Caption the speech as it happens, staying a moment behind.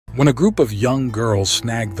When a group of young girls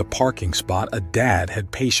snagged the parking spot a dad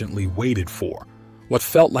had patiently waited for, what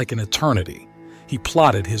felt like an eternity, he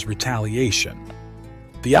plotted his retaliation.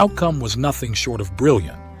 The outcome was nothing short of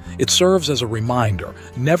brilliant. It serves as a reminder,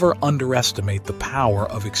 never underestimate the power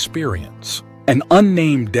of experience. An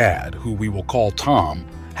unnamed dad, who we will call Tom,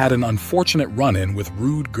 had an unfortunate run-in with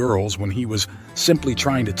rude girls when he was simply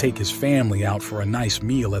trying to take his family out for a nice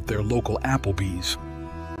meal at their local Applebee's.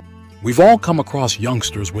 We've all come across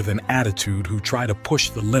youngsters with an attitude who try to push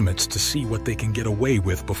the limits to see what they can get away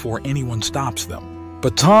with before anyone stops them.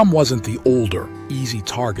 But Tom wasn't the older, easy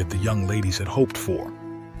target the young ladies had hoped for.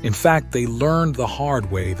 In fact, they learned the hard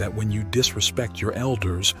way that when you disrespect your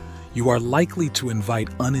elders, you are likely to invite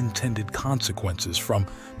unintended consequences from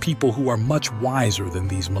people who are much wiser than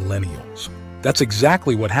these millennials. That's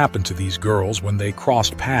exactly what happened to these girls when they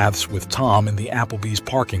crossed paths with Tom in the Applebee's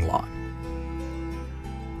parking lot.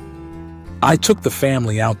 I took the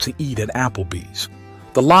family out to eat at Applebee's.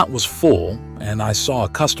 The lot was full, and I saw a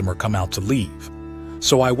customer come out to leave.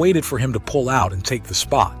 So I waited for him to pull out and take the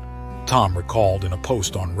spot, Tom recalled in a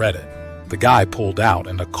post on Reddit. The guy pulled out,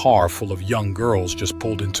 and a car full of young girls just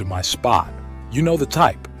pulled into my spot. You know the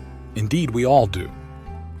type. Indeed, we all do.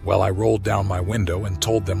 Well, I rolled down my window and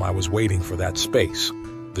told them I was waiting for that space.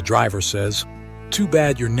 The driver says, "Too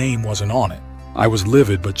bad your name wasn't on it." I was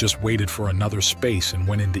livid but just waited for another space and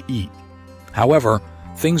went in to eat. However,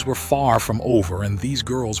 things were far from over, and these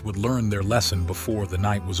girls would learn their lesson before the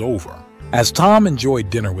night was over. As Tom enjoyed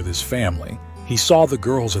dinner with his family, he saw the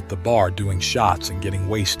girls at the bar doing shots and getting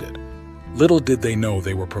wasted. Little did they know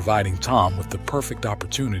they were providing Tom with the perfect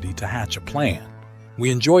opportunity to hatch a plan.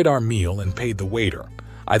 We enjoyed our meal and paid the waiter.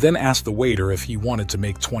 I then asked the waiter if he wanted to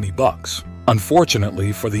make $20.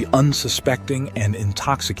 Unfortunately for the unsuspecting and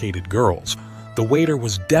intoxicated girls, the waiter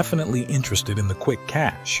was definitely interested in the quick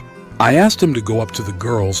cash. I asked him to go up to the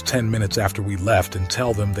girls 10 minutes after we left and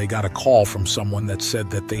tell them they got a call from someone that said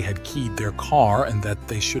that they had keyed their car and that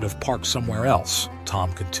they should have parked somewhere else,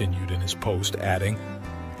 Tom continued in his post, adding,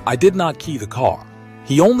 "I did not key the car.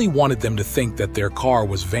 He only wanted them to think that their car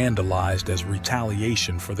was vandalized as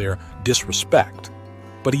retaliation for their disrespect.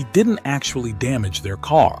 But he didn't actually damage their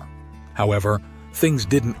car. However, things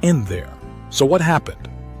didn't end there. So what happened?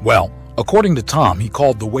 Well, according to Tom, he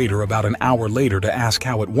called the waiter about an hour later to ask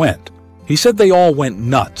how it went. He said they all went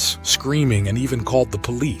nuts, screaming, and even called the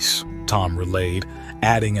police, Tom relayed,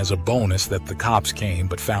 adding as a bonus that the cops came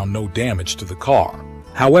but found no damage to the car.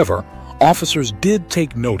 However, officers did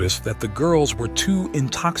take notice that the girls were too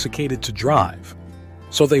intoxicated to drive.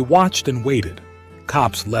 So they watched and waited.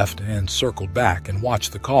 Cops left and circled back and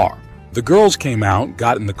watched the car. The girls came out,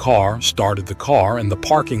 got in the car, started the car, and the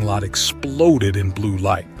parking lot exploded in blue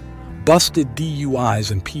light. Busted DUIs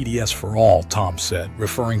and PDS for all, Tom said,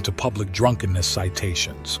 referring to public drunkenness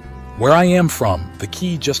citations. Where I am from, the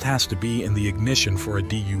key just has to be in the ignition for a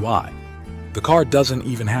DUI. The car doesn't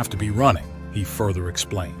even have to be running, he further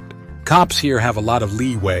explained. Cops here have a lot of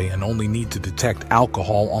leeway and only need to detect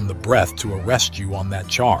alcohol on the breath to arrest you on that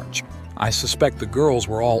charge. I suspect the girls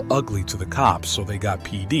were all ugly to the cops, so they got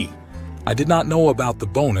PD. I did not know about the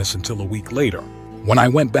bonus until a week later. When I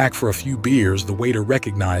went back for a few beers, the waiter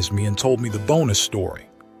recognized me and told me the bonus story,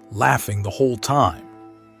 laughing the whole time.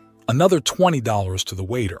 Another $20 to the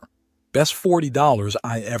waiter. Best $40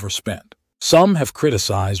 I ever spent. Some have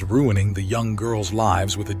criticized ruining the young girls'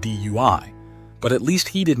 lives with a DUI, but at least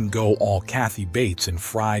he didn't go all Kathy Bates and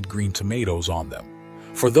fried green tomatoes on them.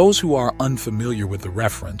 For those who are unfamiliar with the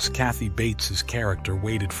reference, Kathy Bates's character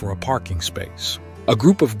waited for a parking space. A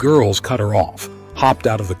group of girls cut her off, hopped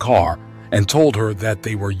out of the car, and told her that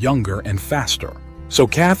they were younger and faster. So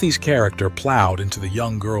Kathy's character plowed into the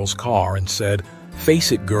young girl's car and said,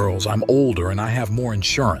 "Face it, girls, I'm older and I have more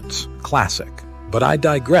insurance." Classic. But I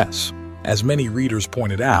digress. As many readers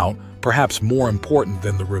pointed out, perhaps more important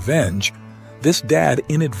than the revenge, this dad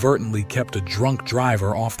inadvertently kept a drunk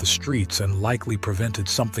driver off the streets and likely prevented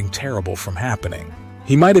something terrible from happening.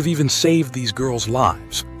 He might have even saved these girls'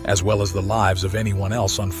 lives, as well as the lives of anyone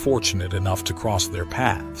else unfortunate enough to cross their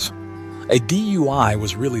paths. A DUI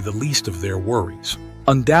was really the least of their worries.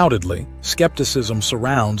 Undoubtedly, skepticism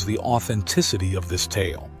surrounds the authenticity of this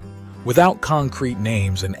tale. Without concrete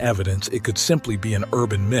names and evidence, it could simply be an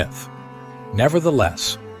urban myth.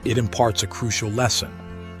 Nevertheless, it imparts a crucial lesson.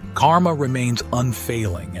 Karma remains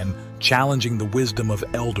unfailing, and challenging the wisdom of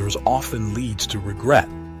elders often leads to regret.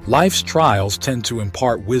 Life's trials tend to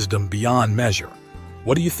impart wisdom beyond measure.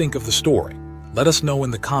 What do you think of the story? Let us know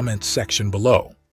in the comments section below.